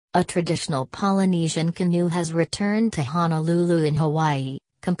A traditional Polynesian canoe has returned to Honolulu in Hawaii,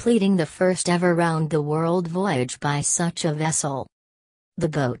 completing the first ever round-the-world voyage by such a vessel. The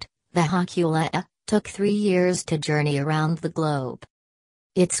boat, the Hokule'a, took 3 years to journey around the globe.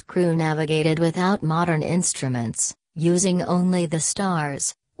 Its crew navigated without modern instruments, using only the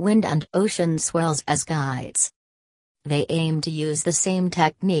stars, wind and ocean swells as guides. They aim to use the same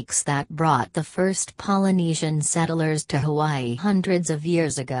techniques that brought the first Polynesian settlers to Hawaii hundreds of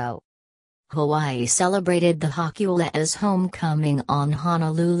years ago. Hawaii celebrated the Hokule'a's homecoming on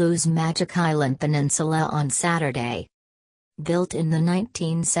Honolulu's Magic Island Peninsula on Saturday. Built in the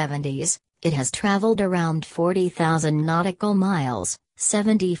 1970s, it has traveled around 40,000 nautical miles,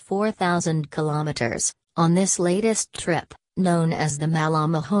 74,000 kilometers, on this latest trip, known as the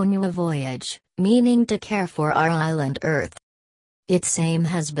Malamahonua voyage, meaning to care for our island Earth. Its aim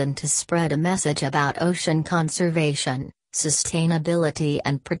has been to spread a message about ocean conservation, sustainability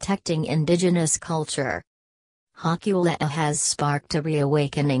and protecting indigenous culture. Hokule'a has sparked a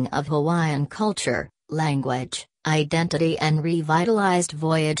reawakening of Hawaiian culture, language, identity and revitalized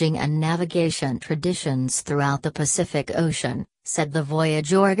voyaging and navigation traditions throughout the Pacific Ocean, said the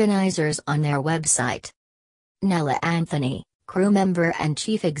voyage organizers on their website. Nella Anthony, crew member and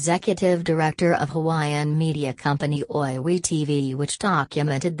chief executive director of Hawaiian media company Oiwi TV, which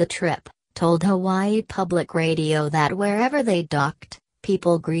documented the trip, told Hawaii Public Radio that wherever they docked,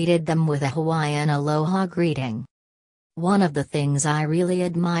 people greeted them with a Hawaiian aloha greeting. One of the things I really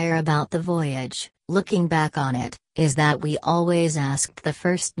admire about the voyage, looking back on it, is that we always asked the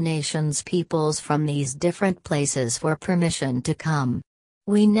First Nations peoples from these different places for permission to come.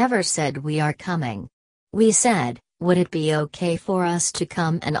 We never said we are coming. We said, would it be okay for us to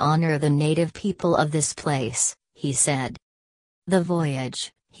come and honor the native people of this place, he said. The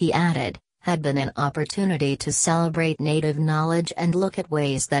voyage, he added, had been an opportunity to celebrate native knowledge and look at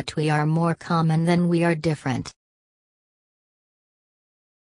ways that we are more common than we are different.